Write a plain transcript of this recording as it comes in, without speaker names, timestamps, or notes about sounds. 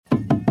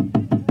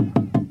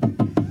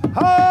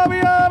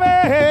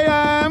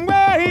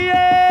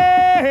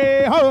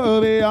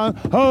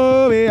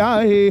hobby,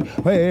 I,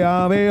 way,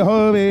 hobby,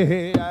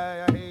 hobby,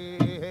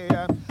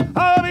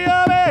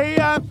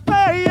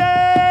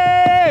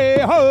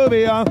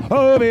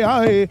 hobby,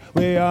 I,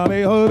 way,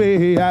 hobby,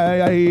 hobby,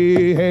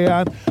 hobby,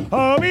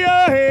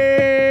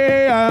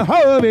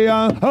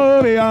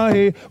 hobby,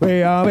 I,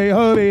 way, hobby,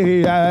 hobby, hobby,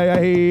 hobby,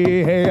 I,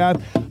 way,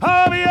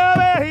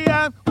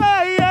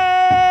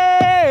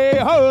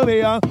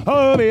 hobby,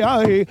 hobby,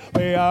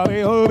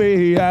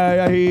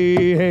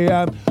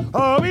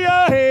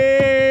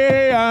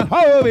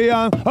 hobby,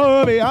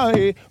 hobby,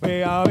 I,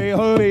 way,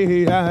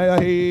 hobby,